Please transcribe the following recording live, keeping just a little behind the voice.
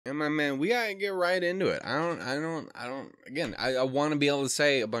And my man, we gotta get right into it. Again, I want to be able to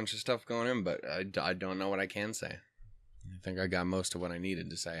say a bunch of stuff going in, but I don't know what I can say. I think I got most of what I needed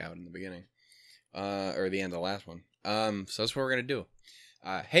to say out in the beginning, or the end of the last one. So that's what we're gonna do.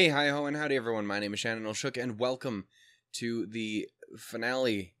 Hey, hi, ho, and howdy, everyone. My name is Shannon Olshook, and welcome to the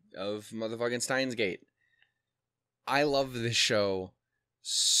finale of motherfucking Steins Gate. I love this show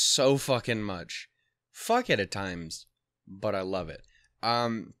so fucking much. Fuck it at times, but I love it.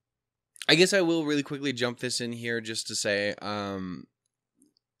 I guess I will really quickly jump this in here just to say,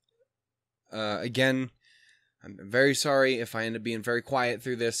 again, I'm very sorry if I end up being very quiet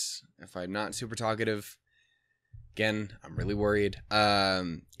through this, if I'm not super talkative. Again, I'm really worried.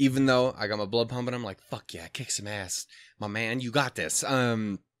 Even though I got my blood pumping, I'm like, fuck yeah, kick some ass. My man, you got this.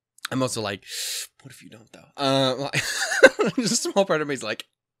 I'm also like, what if you don't though? Just a small part of me is like,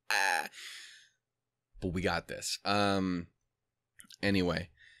 ah. But we got this. Anyway.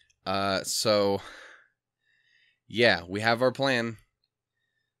 So, yeah, we have our plan.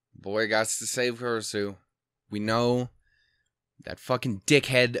 Boy got to save Kurisu. We know that fucking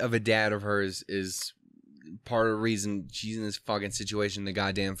dickhead of a dad of hers is part of the reason she's in this fucking situation in the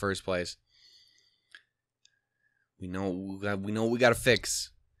goddamn first place. We know we gotta fix.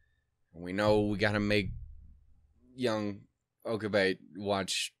 We know we gotta make young Okabe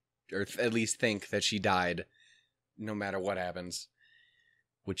watch, or at least think that she died, no matter what happens.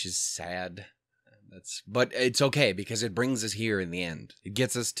 Which is sad. But it's okay, because it brings us here in the end. It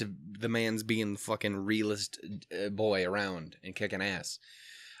gets us to the man's being the fucking realest boy around and kicking ass.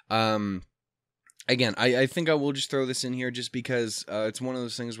 Again, I think I will just throw this in here just because it's one of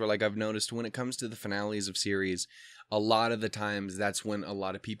those things where, like, I've noticed when it comes to the finales of series, a lot of the times that's when a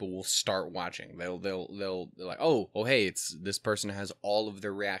lot of people will start watching. They're like, oh hey, it's this person has all of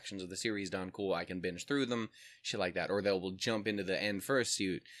their reactions of the series done. Cool, I can binge through them, shit like that. Or they'll jump into the end first,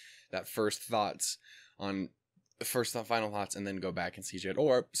 see that first thoughts on final thoughts, and then go back and see shit.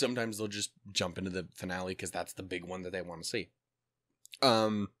 Or sometimes they'll just jump into the finale because that's the big one that they want to see.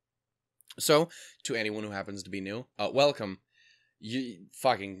 So to anyone who happens to be new, welcome. You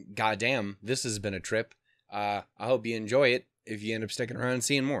fucking goddamn, this has been a trip. I hope you enjoy it if you end up sticking around and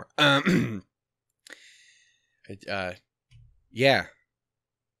seeing more. Yeah.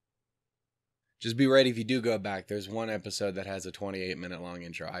 Just be ready if you do go back. There's one episode that has a 28-minute long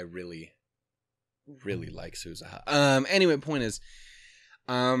intro. I really, really like Suzu. Anyway, point is,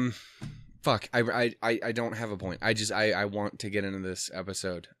 fuck, I don't have a point. I want to get into this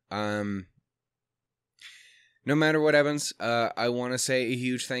episode. No matter what happens, I want to say a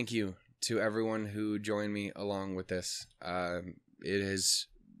huge thank you to everyone who joined me along with this. It has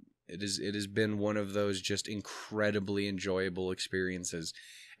been one of those just incredibly enjoyable experiences,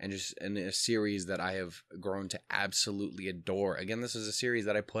 and just in a series that I have grown to absolutely adore. Again, this is a series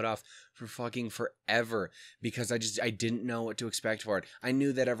that I put off for fucking forever because I didn't know what to expect for it. I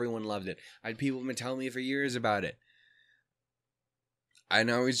knew that everyone loved it. People have been telling me for years about it. I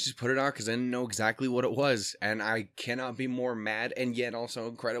always just put it off because I didn't know exactly what it was, and I cannot be more mad and yet also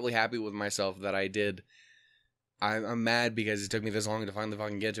incredibly happy with myself that I did. I'm mad because it took me this long to finally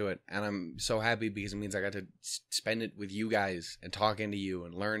fucking get to it, and I'm so happy because it means I got to spend it with you guys and talking to you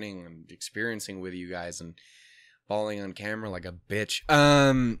and learning and experiencing with you guys and bawling on camera like a bitch.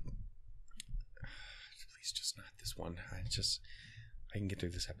 Please just not this one. I can get through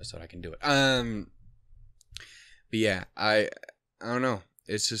this episode. I can do it. But yeah, I don't know.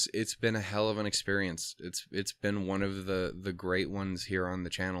 It's been a hell of an experience. It's been one of the great ones here on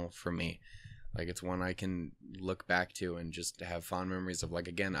the channel for me. Like, it's one I can look back to and just have fond memories of. Like,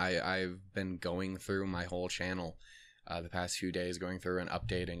 again, I've been going through my whole channel the past few days, going through and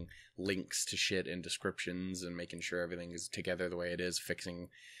updating links to shit and descriptions and making sure everything is together the way it is, fixing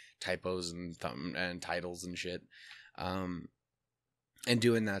typos and titles and shit. And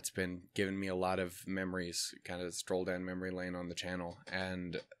doing that's been giving me a lot of memories, kind of stroll down memory lane on the channel.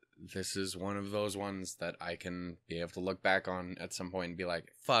 And this is one of those ones that I can be able to look back on at some point and be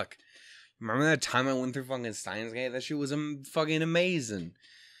like, fuck, remember that time I went through fucking Steins Gate? That shit was fucking amazing.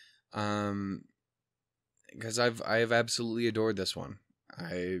 Because I have absolutely adored this one.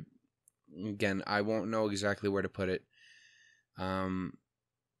 I won't know exactly where to put it.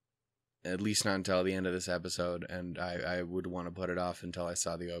 At least not until the end of this episode, and I would want to put it off until I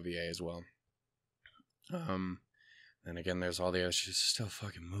saw the OVA as well. And again, there's all the other shit. It's still a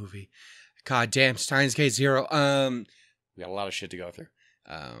fucking movie. God damn, Steins Gate 0. We got a lot of shit to go through.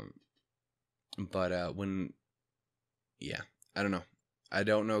 But I don't know. I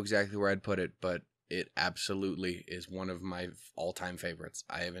don't know exactly where I'd put it, but it absolutely is one of my all-time favorites.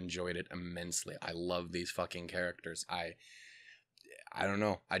 I have enjoyed it immensely. I love these fucking characters. I don't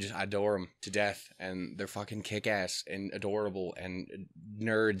know. I just adore them to death, and they're fucking kick-ass and adorable and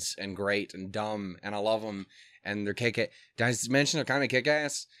nerds and great and dumb, and I love them, and they're kick-ass. Did I mention they're kind of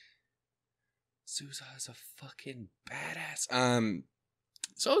kick-ass? Suzu is a fucking badass.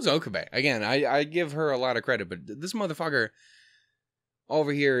 So is Okabe. Again, I give her a lot of credit, but this motherfucker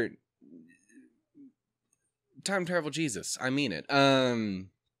over here, time travel Jesus. I mean it. But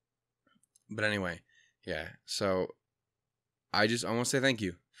anyway, yeah. So I want to say thank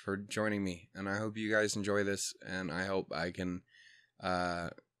you for joining me, and I hope you guys enjoy this, and I hope I can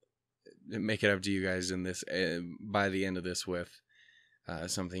make it up to you guys in this by the end of this with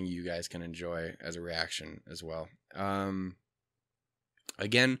something you guys can enjoy as a reaction as well.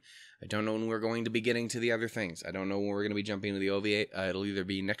 Again, I don't know when we're going to be getting to the other things. I don't know when we're going to be jumping into the OVA. It'll either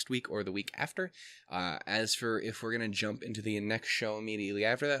be next week or the week after. As for if we're going to jump into the next show immediately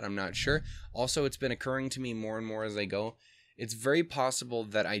after that, I'm not sure. Also, it's been occurring to me more and more as I go. It's very possible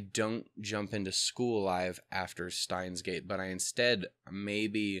that I don't jump into School Live after Steins Gate, but I instead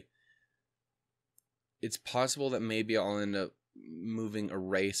maybe... It's possible that maybe I'll end up moving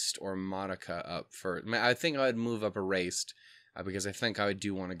Erased or Madoka up first. I think I'd move up Erased, because I think I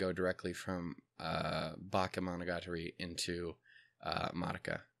do want to go directly from Bakemonogatari into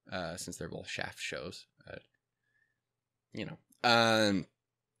Madoka, since they're both Shaft shows.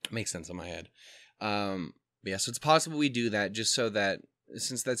 Makes sense in my head. Yeah, so it's possible we do that, just so that,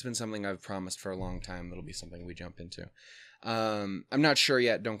 since that's been something I've promised for a long time, that'll be something we jump into. I'm not sure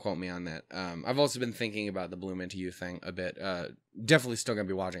yet, don't quote me on that. I've also been thinking about the Bloom Into You thing a bit. Definitely still gonna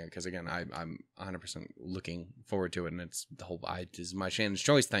be watching it, because again, I'm 100% looking forward to it, and it's the whole this is my Shannon's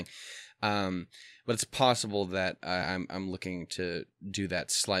Choice thing. But it's possible that I'm looking to do that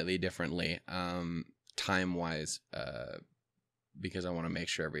slightly differently, time-wise, because I want to make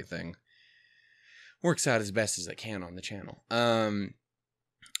sure everything works out as best as it can on the channel.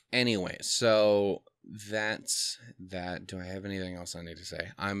 Anyway, so that's that. Do I have anything else I need to say?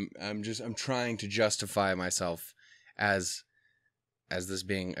 I'm trying to justify myself as this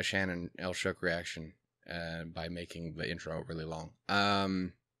being a Shannon L. Shook reaction by making the intro really long.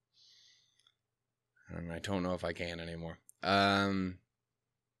 And I don't know if I can anymore. But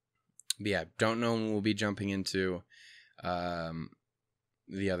yeah, don't know when we'll be jumping into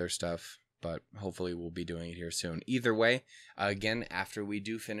the other stuff, but hopefully we'll be doing it here soon. Either way, again, after we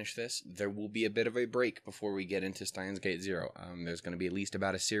do finish this, there will be a bit of a break before we get into Steins Gate Zero. There's going to be at least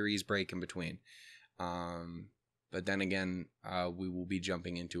about a series break in between. But then again, we will be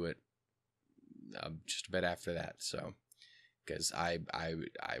jumping into it just a bit after that. So, because I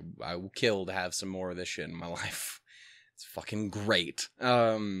will kill to have some more of this shit in my life. It's fucking great.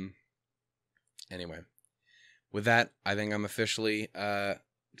 Anyway, with that, I think I'm officially to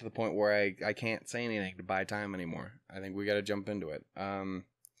the point where I can't say anything to buy time anymore. I think we got to jump into it. Again,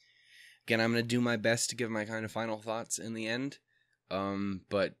 I'm going to do my best to give my kind of final thoughts in the end.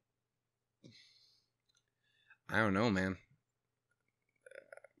 But I don't know, man.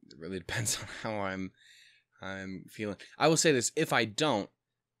 It really depends on how I'm feeling. I will say this: if I don't,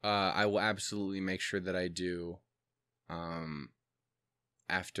 I will absolutely make sure that I do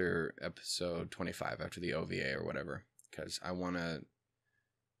after episode 25, after the OVA or whatever, because I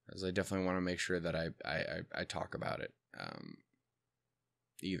definitely want to make sure that I talk about it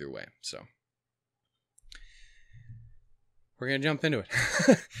either way. So we're gonna jump into it.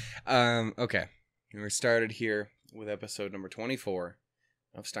 Okay, we're started here with episode number 24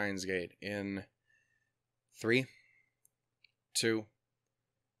 of Steins Gate in 3, 2,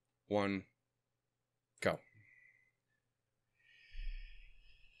 1, go.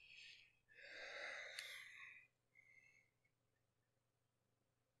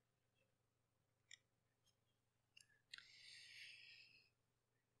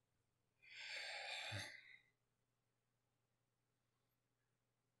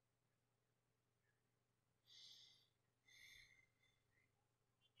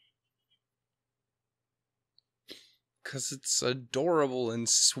 Because it's adorable and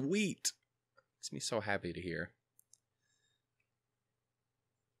sweet. Makes me so happy to hear.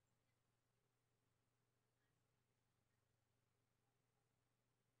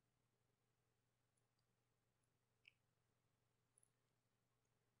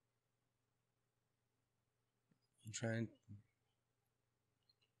 I'm trying.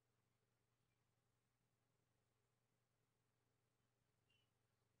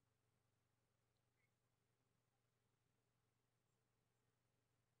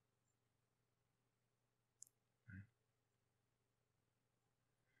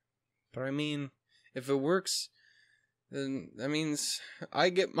 But I mean, if it works, then that means I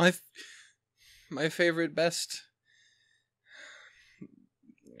get my favorite, best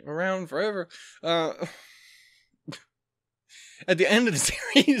around forever. At the end of the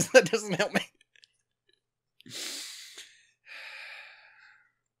series, that doesn't help me.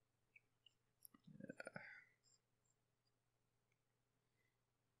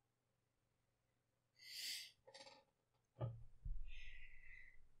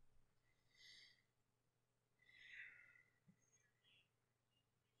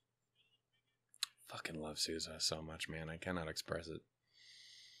 Fucking love Suzu so much, man. I cannot express it.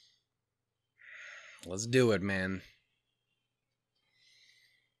 Let's do it, man.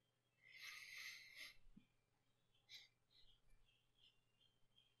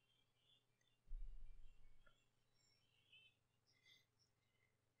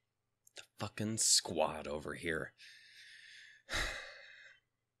 The fucking squad over here.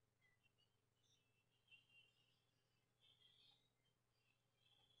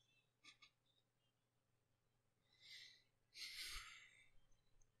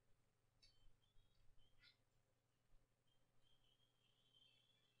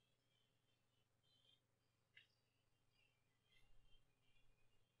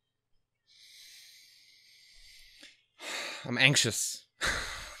 I'm anxious.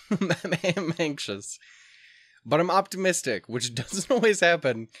 I'm anxious. But I'm optimistic, which doesn't always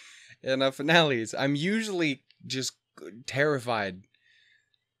happen in finales. I'm usually just terrified.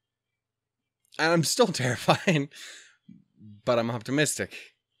 And I'm still terrified. But I'm optimistic.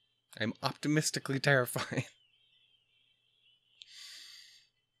 I'm optimistically terrified.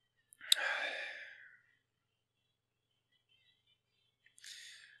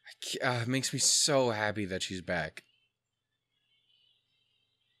 It makes me so happy that she's back.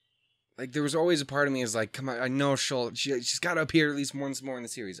 Like, there was always a part of me is like, come on, I know she's got to appear at least once more in the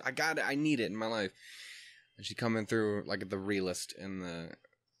series. I need it in my life. And she's coming through like the realist in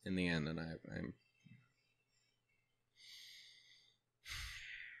the end, and I'm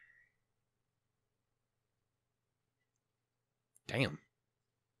damn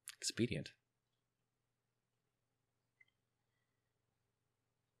expedient.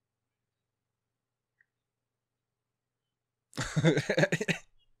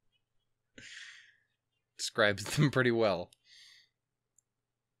 Describes them pretty well.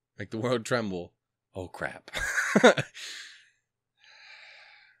 Make the world tremble. Oh crap.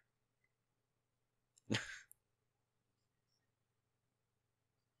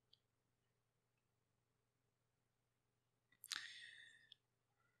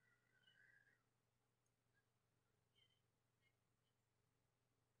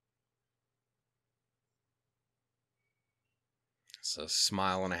 It's a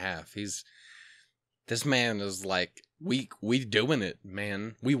smile and a half. This man is like, we doing it,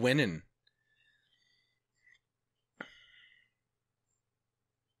 man. We winning.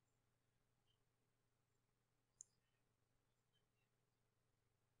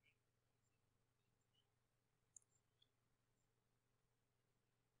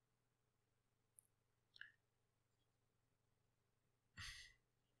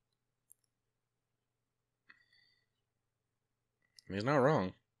 He's not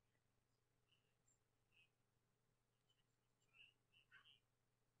wrong.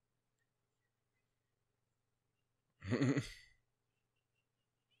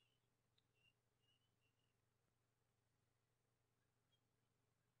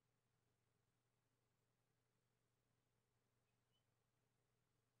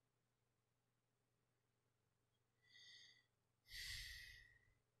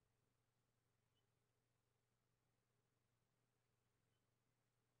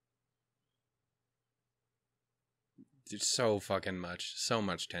 There's so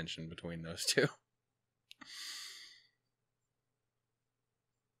much tension between those two.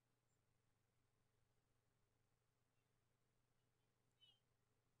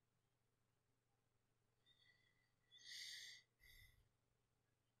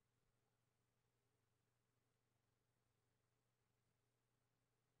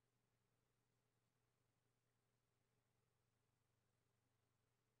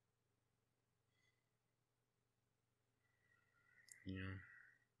 Yeah.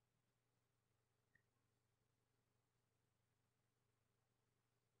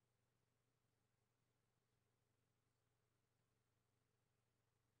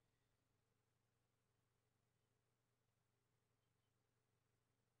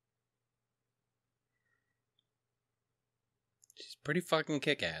 She's pretty fucking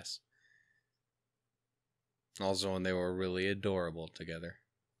kick-ass. Also, when they were really adorable together.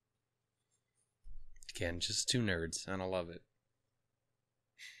 Again, just two nerds, and I love it.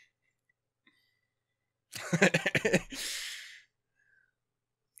 A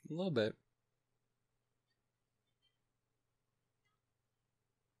little bit.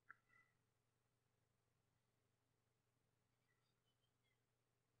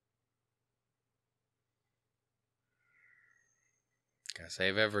 Gotta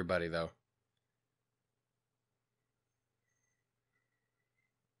save everybody, though.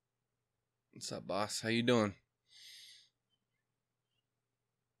 What's up, boss? How you doing?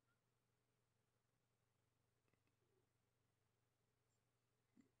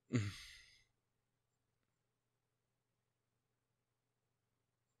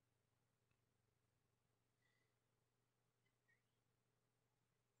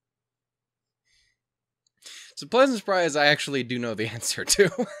 It's a pleasant surprise I actually do know the answer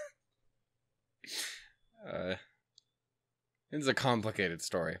to. It's a complicated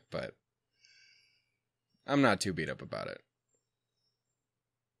story, but I'm not too beat up about it.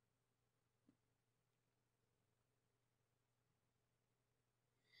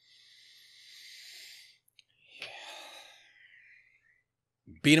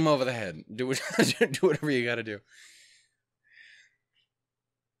 Beat him over the head. Do whatever you gotta do.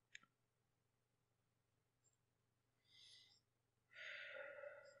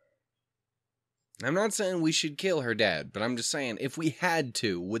 I'm not saying we should kill her dad, but I'm just saying, if we had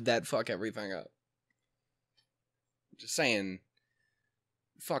to, would that fuck everything up? Just saying,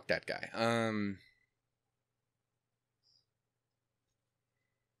 fuck that guy.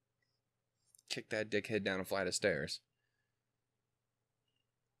 Kick that dickhead down a flight of stairs.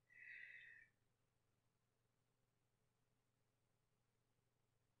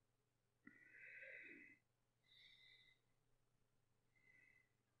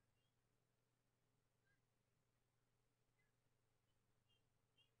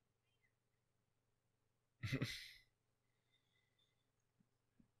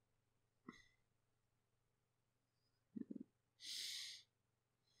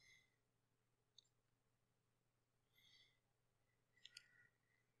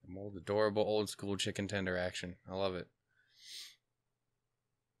 Old, adorable, old school chicken tender action. I love it.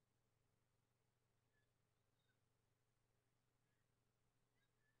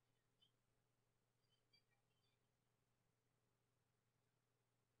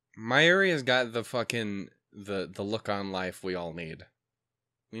 My area's got the fucking the look on life we all need.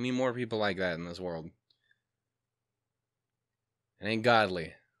 We need more people like that in this world. It ain't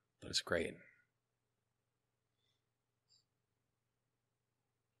godly, but it's great.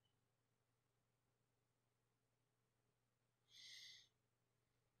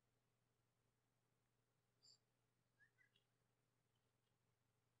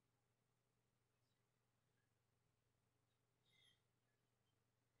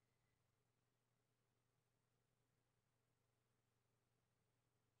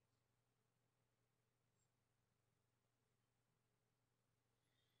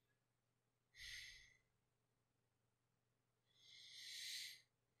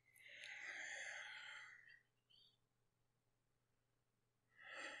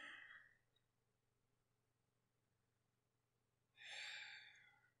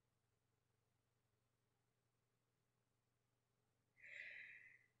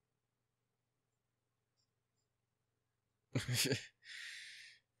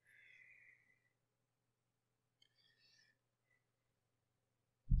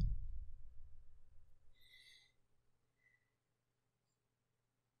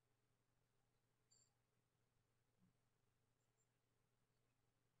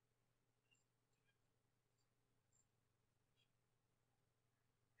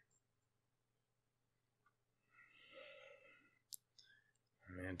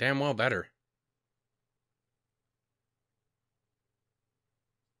 Man, damn well better.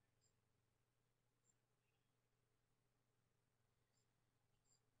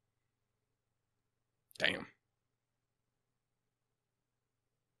 Damn.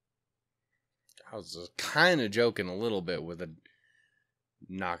 I was kind of joking a little bit with a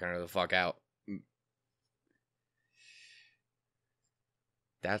knocking her the fuck out.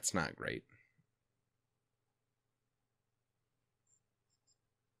 That's not great.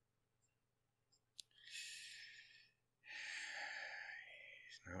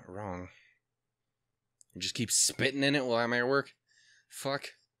 He's not wrong. You just keep spitting in it while I'm at work? Fuck.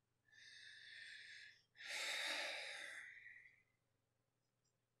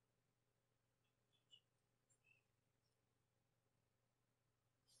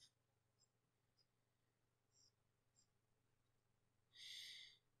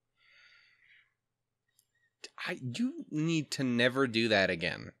 You need to never do that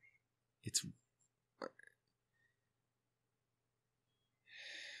again. It's...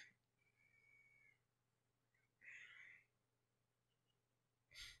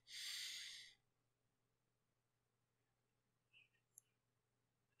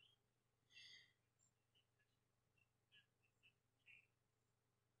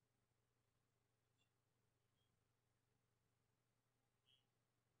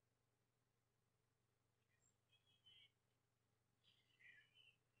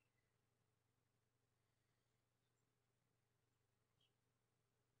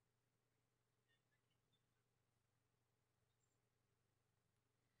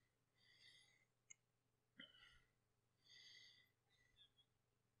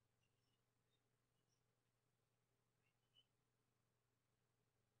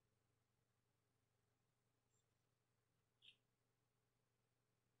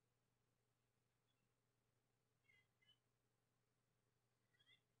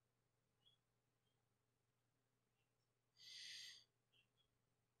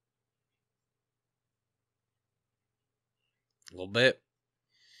 A little bit.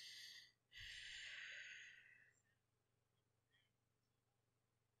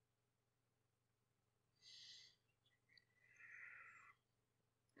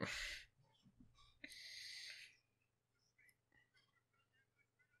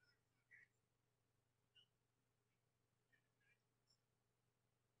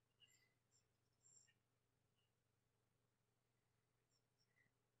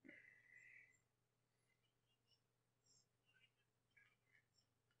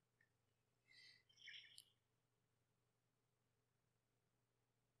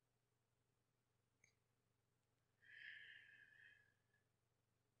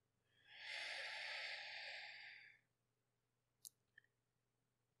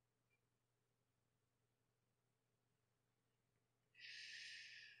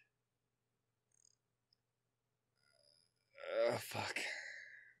 Oh, fuck.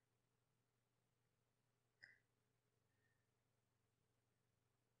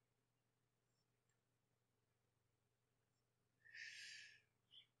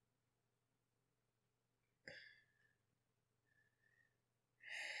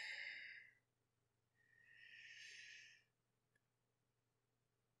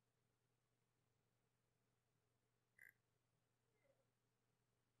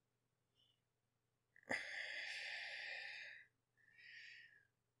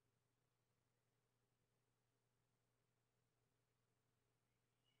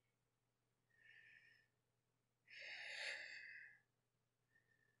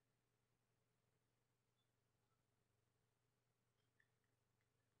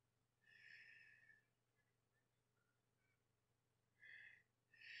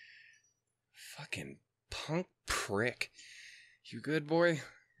 Fucking punk prick. You good, boy?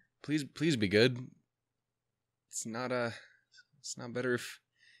 Please be good. It's not better if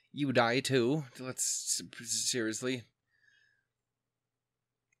you die too. Let's seriously.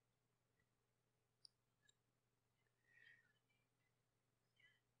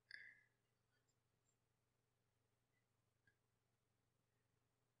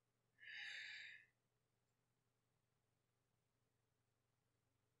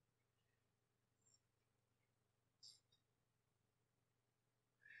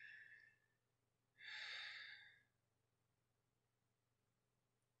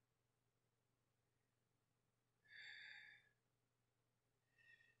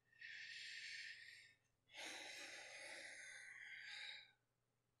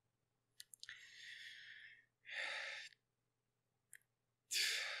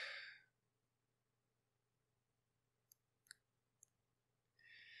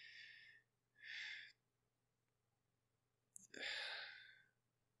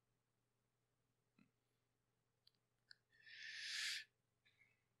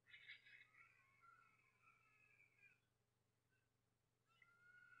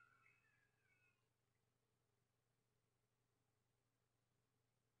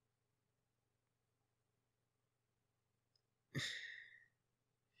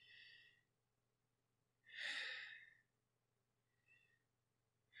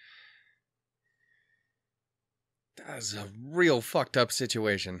 That is a real fucked up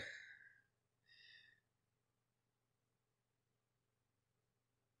situation.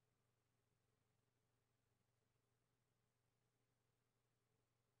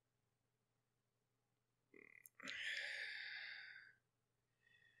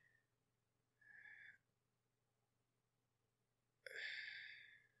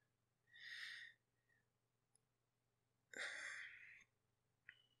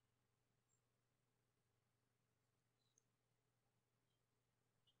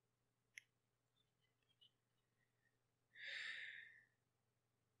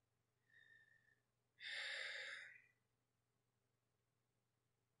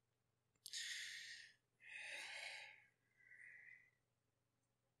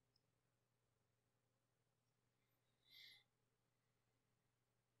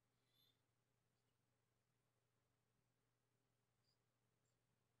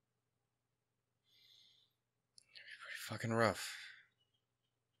 Pretty fucking rough.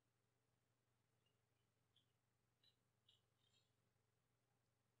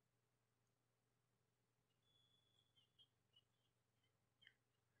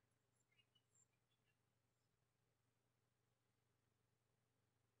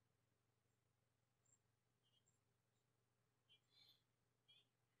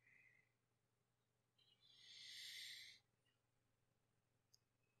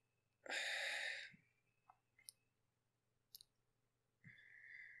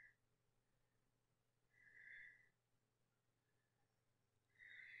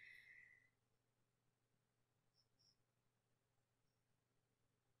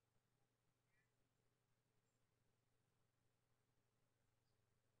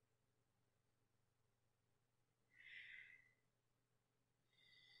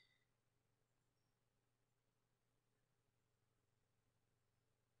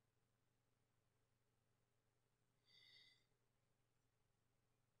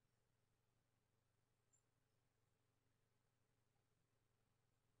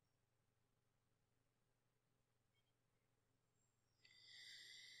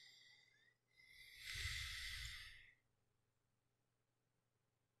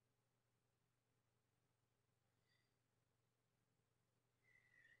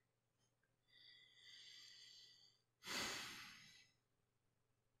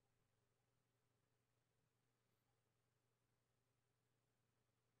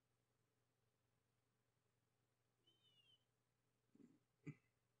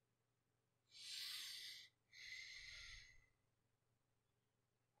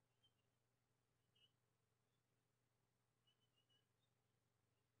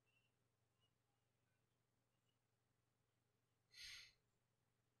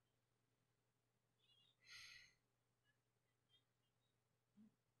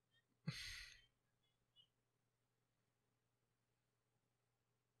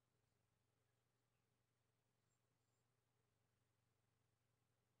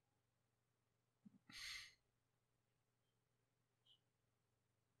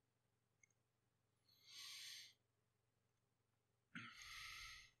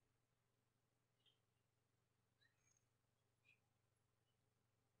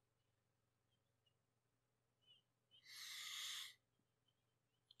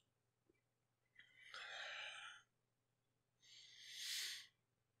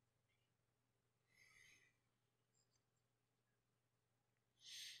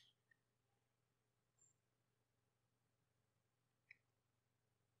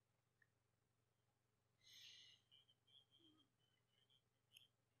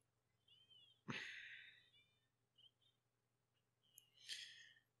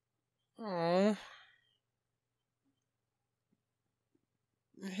 Oh.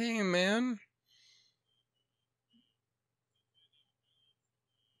 Hey, man.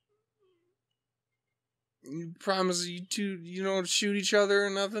 You promise you don't shoot each other or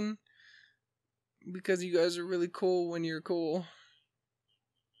nothing? Because you guys are really cool when you're cool.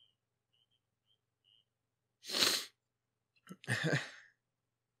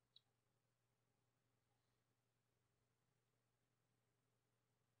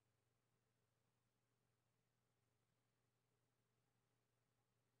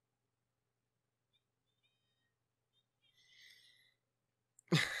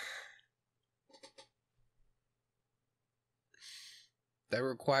 That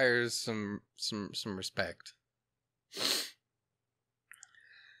requires some respect.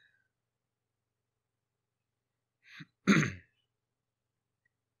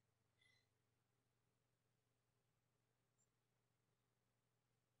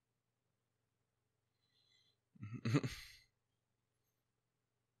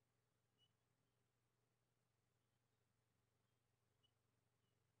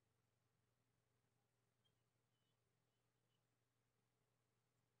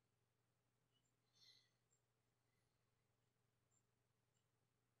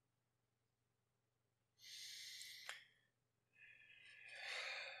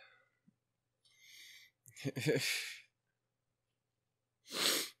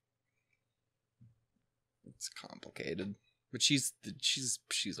 It's complicated, but she's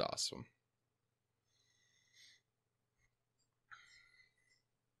awesome.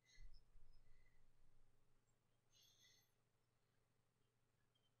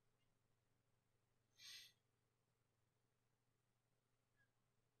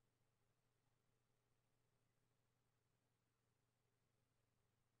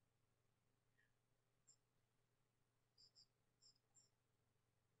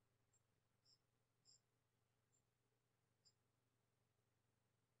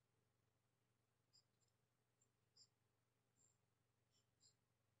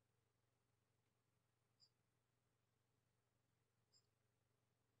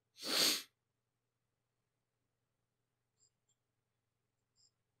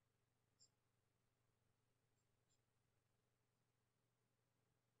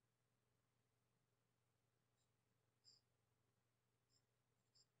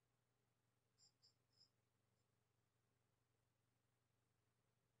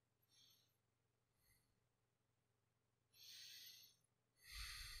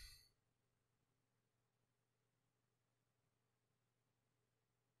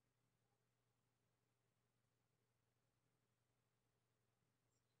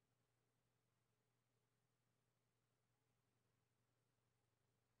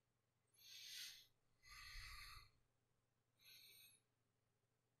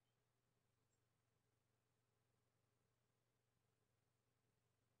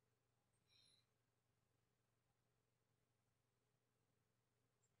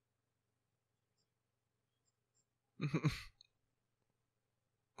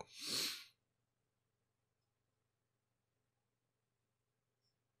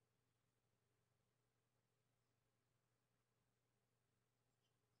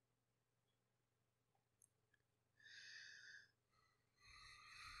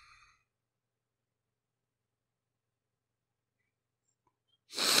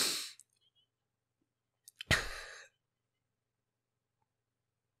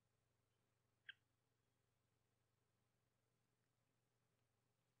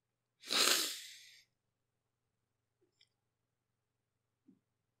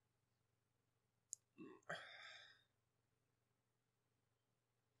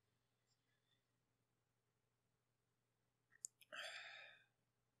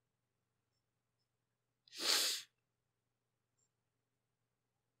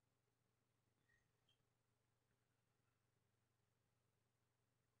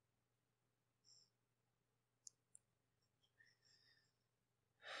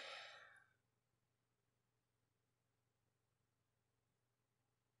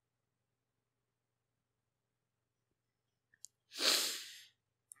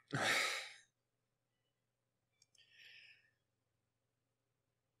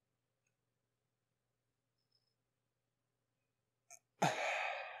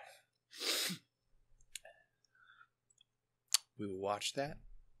 We will watch that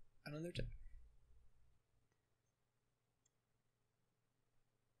another time.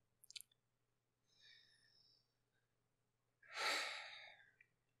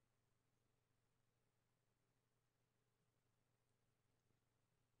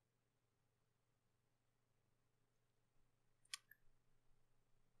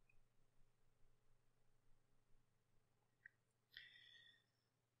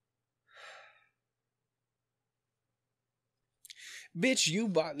 Bitch, you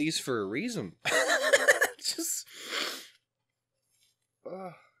bought these for a reason. Just...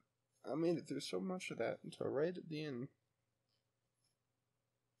 I made it through so much of that until right at the end.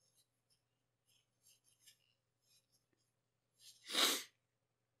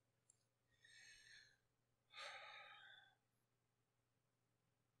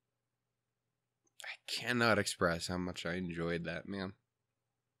 I cannot express how much I enjoyed that, man.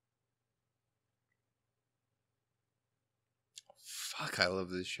 Fuck, I love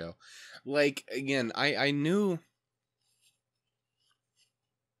this show. Like, again, I knew...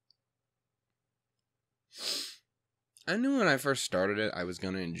 I knew when I first started it, I was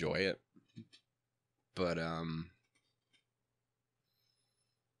going to enjoy it. But,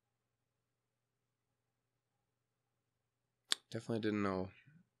 definitely didn't know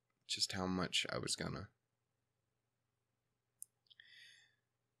just how much I was gonna.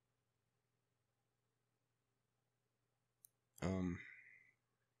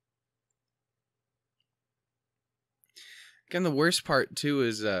 Again, the worst part, too,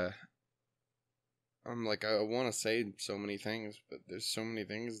 is, I'm like, I want to say so many things, but there's so many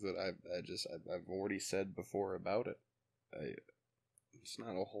things that I've already said before about it. It's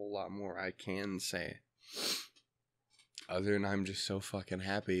not a whole lot more I can say. Other than I'm just so fucking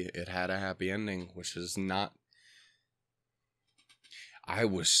happy it had a happy ending, which is not... I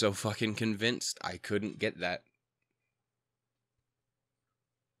was so fucking convinced I couldn't get that.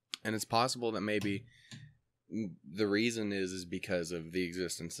 And it's possible that maybe the reason is because of the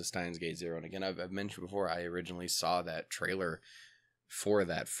existence of Steins Gate Zero. And again, I've mentioned before, I originally saw that trailer for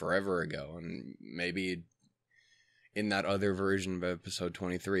that forever ago. And maybe in that other version of episode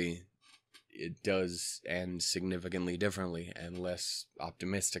 23, it does end significantly differently and less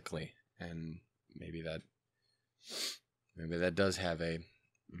optimistically. And maybe that does have a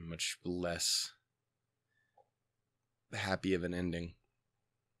much less happy of an ending.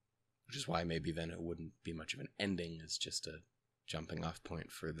 Which is why maybe then it wouldn't be much of an ending. It's just a jumping off point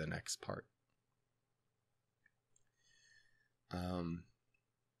for the next part. But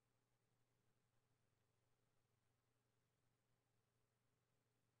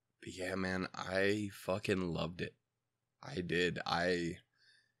yeah, man, I fucking loved it. I did. I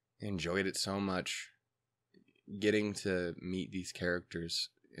enjoyed it so much. Getting to meet these characters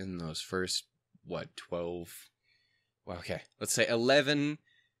in those first, 12... Well, okay, let's say 11...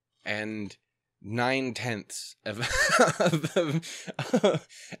 and 9/10 of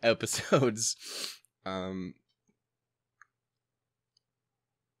episodes. I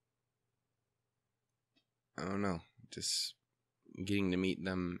don't know. Just getting to meet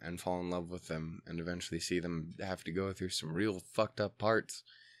them and fall in love with them and eventually see them have to go through some real fucked up parts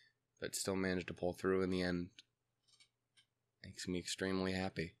but still manage to pull through in the end makes me extremely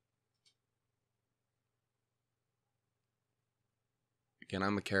happy. Again,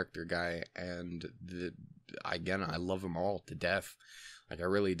 I'm a character guy, and I love them all to death. Like, I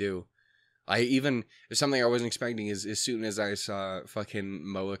really do. Something I wasn't expecting is as soon as I saw fucking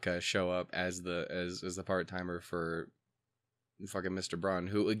Moeka show up as the part-timer for fucking Mr. Braun,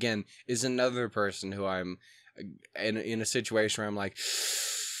 who, again, is another person who I'm in a situation where I'm like,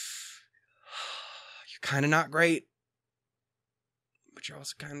 you're kind of not great, but you're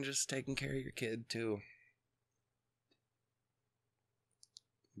also kind of just taking care of your kid, too.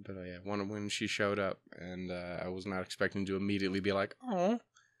 But yeah, when she showed up, and I was not expecting to immediately be like, oh.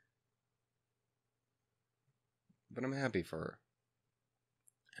 But I'm happy for her.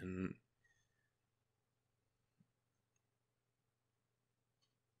 And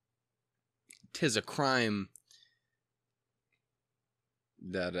 'tis a crime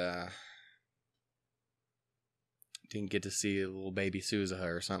that didn't get to see a little baby Suzu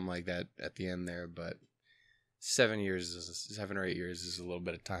or something like that at the end there, but 7 or 8 years is a little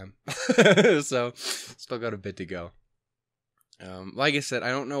bit of time. So, still got a bit to go. Like I said, I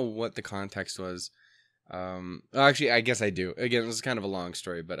don't know what the context was. Actually, I guess I do. Again, this is kind of a long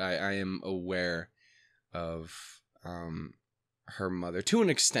story, but I am aware of her mother to an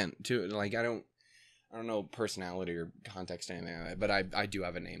extent. To like, I don't know personality or context or anything like that, but I do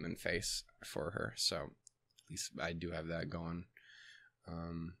have a name and face for her, so at least I do have that going.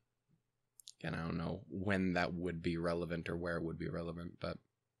 And I don't know when that would be relevant or where it would be relevant, but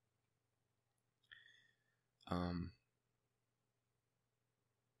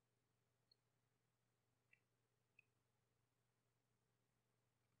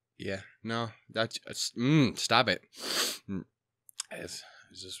yeah, no, that's stop it. I was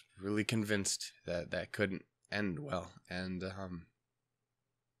just really convinced that couldn't end well, and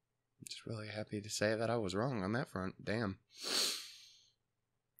just really happy to say that I was wrong on that front. Damn.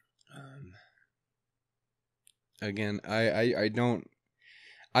 again, I don't,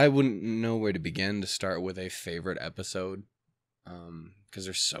 I wouldn't know where to begin to start with a favorite episode. Because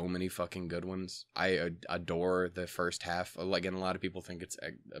there's so many fucking good ones. I adore the first half. Like, and a lot of people think it's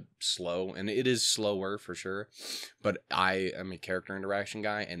slow, and it is slower for sure. But I am a character interaction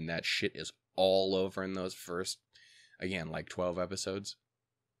guy, and that shit is all over in those first, again, like 12 episodes.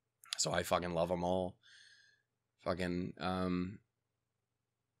 So I fucking love them all. Fucking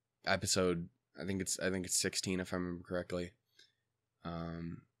episode. I think it's 16 if I remember correctly.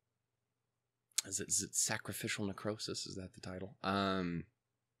 Is it Sacrificial Necrosis? Is that the title?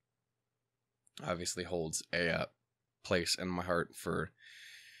 Obviously holds a place in my heart for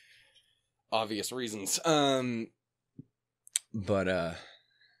obvious reasons. But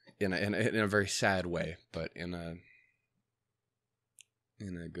in a very sad way, but in a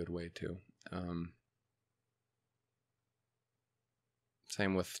good way too.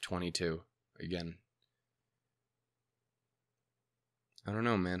 Same with 22. Again, I don't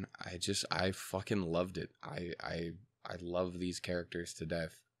know, man. I fucking loved it. I love these characters to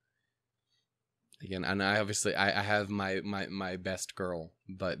death. Again, and I obviously I have my best girl,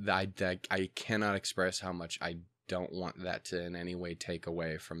 but I cannot express how much I don't want that to in any way take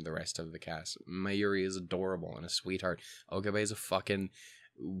away from the rest of the cast. Mayuri is adorable and a sweetheart. Okabe is a fucking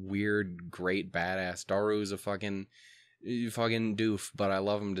weird, great badass. Daru is a fucking doof, but I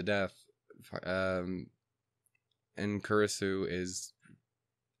love him to death. And Kurisu is,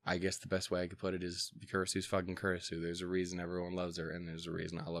 I guess the best way I could put it is Kurisu's fucking Kurisu. There's a reason everyone loves her, and there's a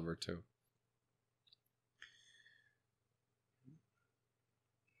reason I love her too.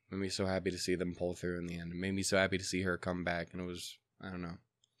 Made me so happy to see them pull through in the end. It made me so happy to see her come back, and it was, I don't know,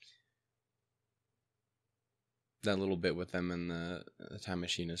 that little bit with them and the time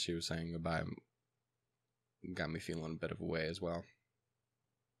machine as she was saying goodbye got me feeling a bit of a way as well.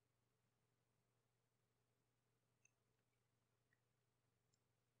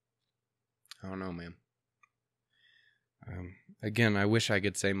 I don't know, man. Again, I wish I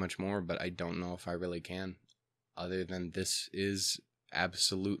could say much more, but I don't know if I really can. Other than this is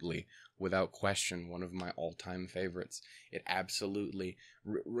absolutely, without question, one of my all-time favorites. It absolutely,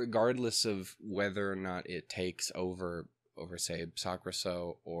 regardless of whether or not it takes over say, Sakurai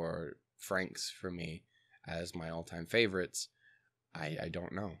or Frank's for me as my all-time favorites, I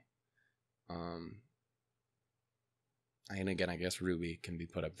don't know. And again, I guess Ruby can be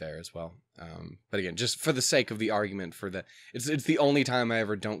put up there as well. But again, just for the sake of the argument, it's the only time I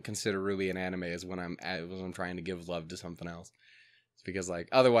ever don't consider Ruby an anime is when I'm trying to give love to something else. It's because like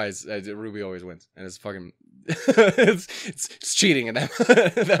otherwise Ruby always wins, and it's fucking it's cheating at that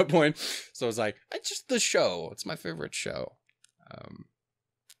at that point. So it's like it's just the show. It's my favorite show.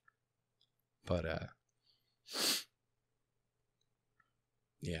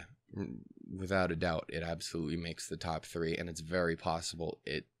 Yeah. Without a doubt, it absolutely makes the top 3, and it's very possible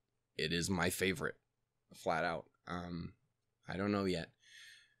it is my favorite, flat out. I don't know yet.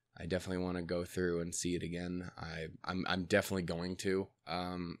 I definitely want to go through and see it again. I'm definitely going to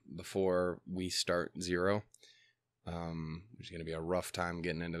before we start 0, which is going to be a rough time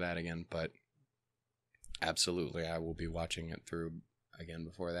getting into that again, but absolutely I will be watching it through again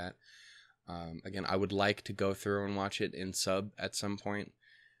before that. Again, I would like to go through and watch it in sub at some point.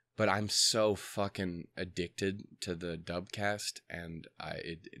 But I'm so fucking addicted to the dub cast, and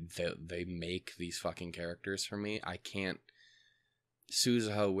they make these fucking characters for me. I can't.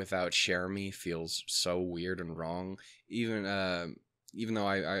 Suzu without Cherami feels so weird and wrong. Even though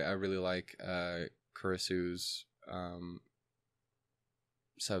I really like Kurisu's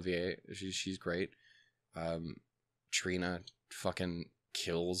Savier, she's great. Trina fucking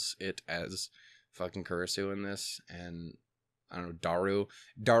kills it as fucking Kurisu in this, and I don't know, Daru.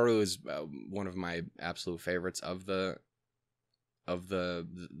 Daru is one of my absolute favorites of the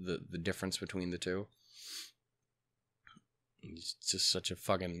difference between the two. He's just such a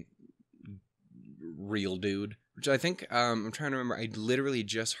fucking real dude. Which I think, I'm trying to remember, I literally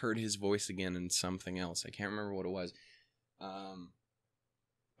just heard his voice again in something else. I can't remember what it was.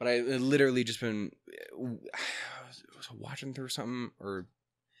 But I literally just been was watching through something, or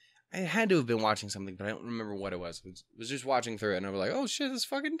I had to have been watching something, but I don't remember what it was. I was just watching through it, and I was like, oh shit, this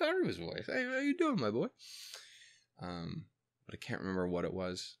fucking Daru's voice. Hey, how you doing, my boy? But I can't remember what it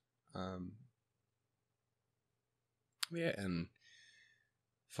was. Yeah, and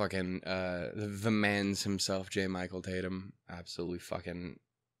fucking, the man's himself, J. Michael Tatum, absolutely fucking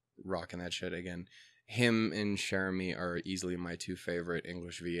rocking that shit again. Him and Cherami are easily my 2 favorite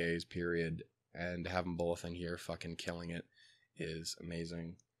English VAs, period. And to have them both in here fucking killing it is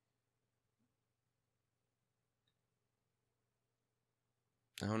amazing.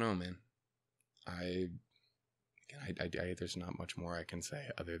 I don't know, man. I There's not much more I can say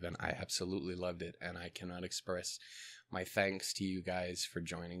other than I absolutely loved it, and I cannot express my thanks to you guys for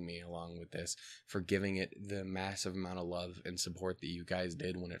joining me along with this, for giving it the massive amount of love and support that you guys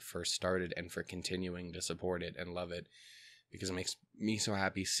did when it first started, and for continuing to support it and love it, because it makes me so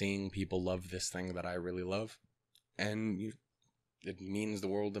happy seeing people love this thing that I really love, and it means the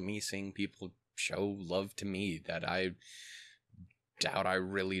world to me seeing people show love to me that I doubt I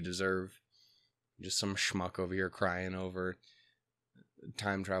really deserve. Just some schmuck over here crying over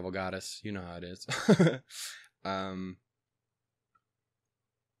time travel goddess. You know how it is.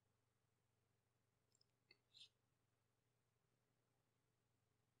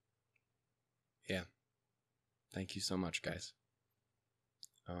 Yeah. Thank you so much, guys.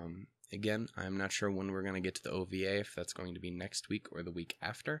 Again, I'm not sure when we're going to get to the OVA, if that's going to be next week or the week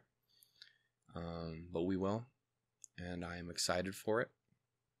after. But we will. And I am excited for it.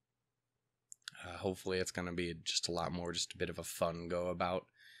 Hopefully it's going to be just a lot more, just a bit of a fun go about.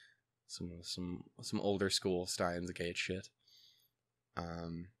 Some older school Steins Gate shit.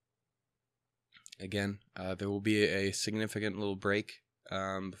 Again, there will be a significant little break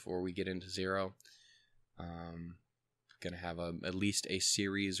before we get into Zero. Gonna have at least a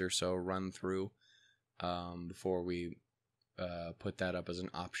series or so run through before we put that up as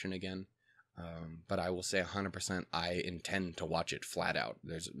an option again. But I will say 100% I intend to watch it flat out.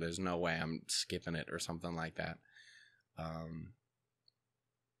 There's no way I'm skipping it or something like that.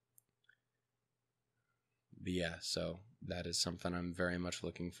 But yeah, so that is something I'm very much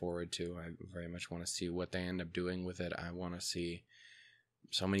looking forward to. I very much want to see what they end up doing with it. I want to see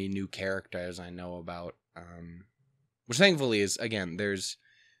so many new characters I know about, which thankfully is, again, there's,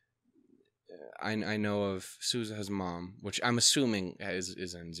 I know of Suzu's mom, which I'm assuming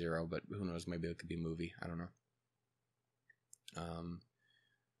is in Zero, but who knows, maybe it could be a movie, I don't know.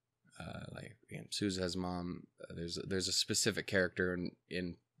 Like, again, Suzu's mom, there's a specific character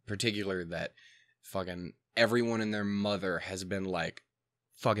in particular that fucking everyone and their mother has been like,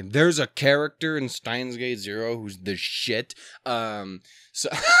 fucking, there's a character in Steins Gate Zero who's the shit. So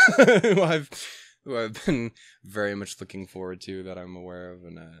who I've been very much looking forward to, that I'm aware of,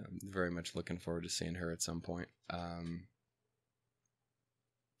 and very much looking forward to seeing her at some point.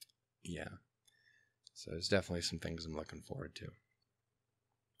 Yeah. So there's definitely some things I'm looking forward to.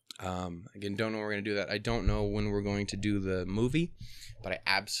 Again, don't know when we're going to do that. I don't know when we're going to do the movie, but I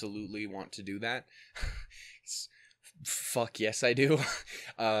absolutely want to do that. Fuck yes, I do.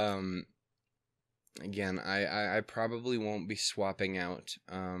 Again, I probably won't be swapping out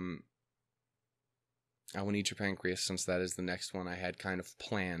I Will Eat Your Pancreas, since that is the next one I had kind of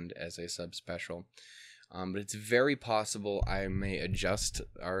planned as a sub-special. But it's very possible I may adjust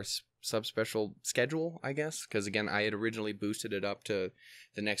our sub-special schedule, I guess, because again, I had originally boosted it up to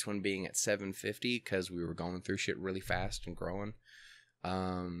the next one being at 750, because we were going through shit really fast and growing.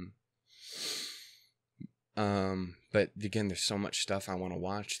 But again, there's so much stuff I want to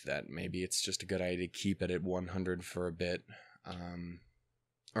watch that maybe it's just a good idea to keep it at 100 for a bit.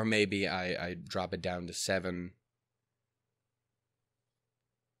 Or maybe I drop it down to 7.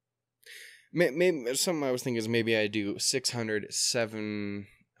 Maybe something I was thinking is maybe I do 600,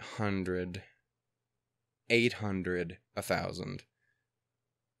 700, 800, 1,000.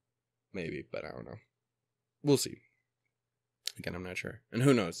 Maybe, but I don't know. We'll see. Again, I'm not sure. And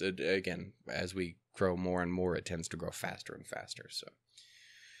who knows? Again, as we grow more and more, it tends to grow faster and faster. So,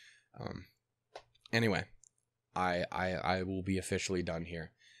 anyway, I will be officially done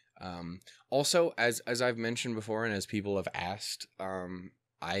here. Also, as I've mentioned before, and as people have asked, I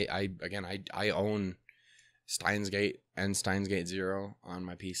own Steins Gate and Steins Gate Zero on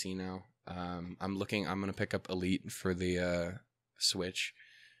my PC now. I'm gonna pick up Elite for the Switch.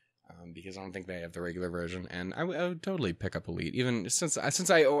 Because I don't think they have the regular version, and I would totally pick up Elite, even since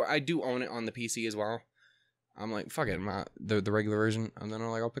I do own it on the PC as well. I'm like, fuck it, the regular version, and then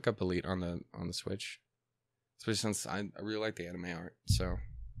I'll pick up Elite on the Switch, especially since I really like the anime art. So,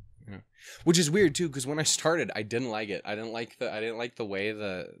 you know, which is weird too, because when I started, I didn't like it. I didn't like the way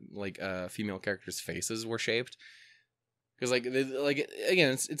the female characters' faces were shaped. Because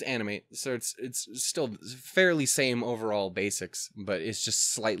again, it's anime, so it's still fairly same overall basics, but it's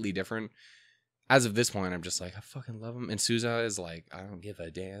just slightly different. As of this point, I'm just like, I fucking love them. And Suzu is like, I don't give a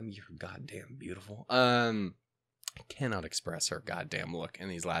damn. You're goddamn beautiful. I cannot express her goddamn look in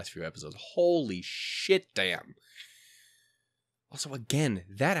these last few episodes. Holy shit, damn. Also, again,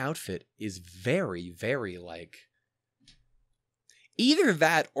 that outfit is very, very either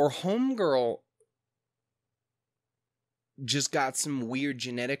that or Homegirl just got some weird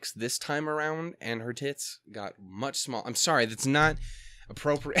genetics this time around, and her tits got much small. I'm sorry, that's not...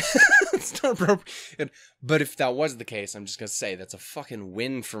 appropriate. It's not appropriate. But if that was the case, I'm just gonna say that's a fucking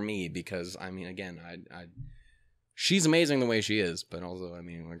win for me because I mean, again, I she's amazing the way she is, but also, I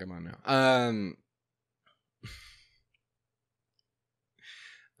mean, like, come on now.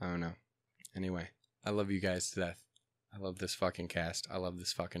 I don't know. Anyway, I love you guys to death. I love this fucking cast. I love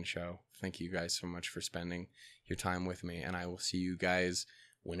this fucking show. Thank you guys so much for spending your time with me, and I will see you guys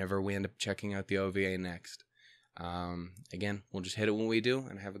whenever we end up checking out the OVA next. Again, we'll just hit it when we do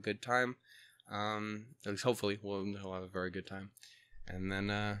and have a good time. At least hopefully we'll have a very good time. And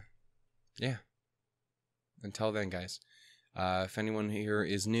then, yeah. Until then, guys, if anyone here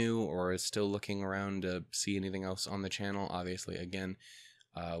is new or is still looking around to see anything else on the channel, obviously, again,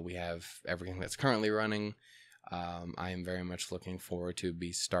 we have everything that's currently running. I am very much looking forward to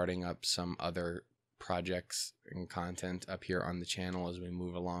be starting up some other projects and content up here on the channel as we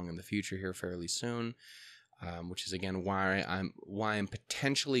move along in the future here fairly soon. Which is again why I'm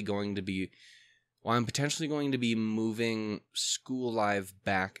potentially going to be moving School Live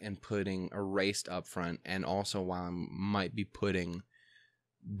back and putting Erased up front, and also why I might be putting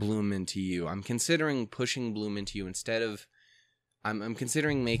Bloom Into You. I'm considering pushing Bloom Into You instead of I'm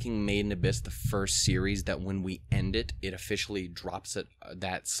considering making Made in Abyss the first series that when we end it, it officially drops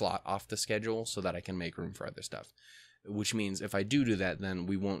that slot off the schedule so that I can make room for other stuff. Which means if I do that, then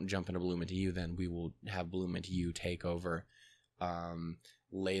we won't jump into Bloom Into You. Then we will have Bloom Into You take over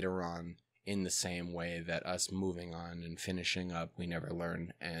later on in the same way that us moving on and finishing up We Never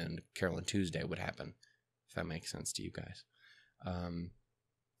Learn and Carolyn Tuesday would happen. If that makes sense to you guys.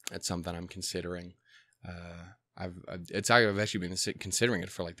 It's something I'm considering. I've actually been considering it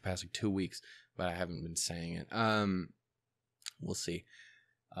for like the past 2 weeks, but I haven't been saying it. We'll see.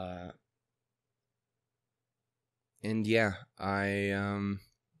 And yeah,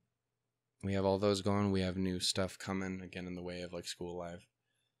 we have all those going. We have new stuff coming again in the way of like School Live.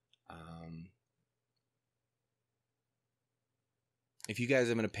 If you guys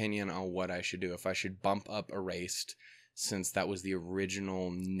have an opinion on what I should do, if I should bump up Erased since that was the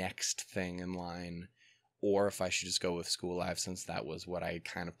original next thing in line, or if I should just go with School Live since that was what I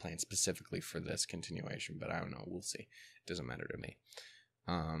kind of planned specifically for this continuation, but I don't know. We'll see. It doesn't matter to me.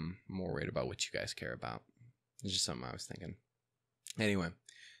 I'm more worried about what you guys care about. It's just something I was thinking. Anyway,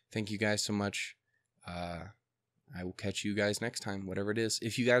 thank you guys so much. I will catch you guys next time, whatever it is.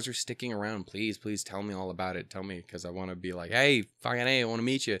 If you guys are sticking around, please tell me all about it. Tell me, because I want to be like, hey, fucking hey, I want to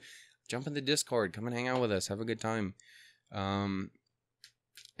meet you. Jump in the Discord. Come and hang out with us. Have a good time.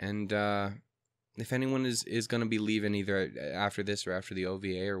 If anyone is going to be leaving either after this or after the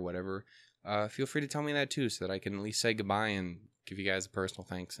OVA or whatever, feel free to tell me that too, so that I can at least say goodbye and give you guys a personal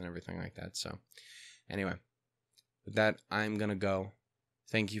thanks and everything like that. So, anyway. With that, I'm going to go.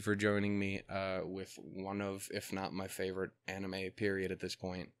 Thank you for joining me with one of, if not my favorite anime period at this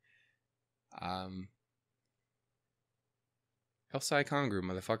point. Hellside Kongru,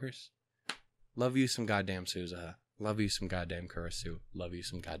 motherfuckers. Love you some goddamn Suzu. Love you some goddamn Kurisu. Love you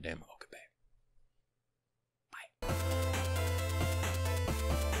some goddamn Okabe.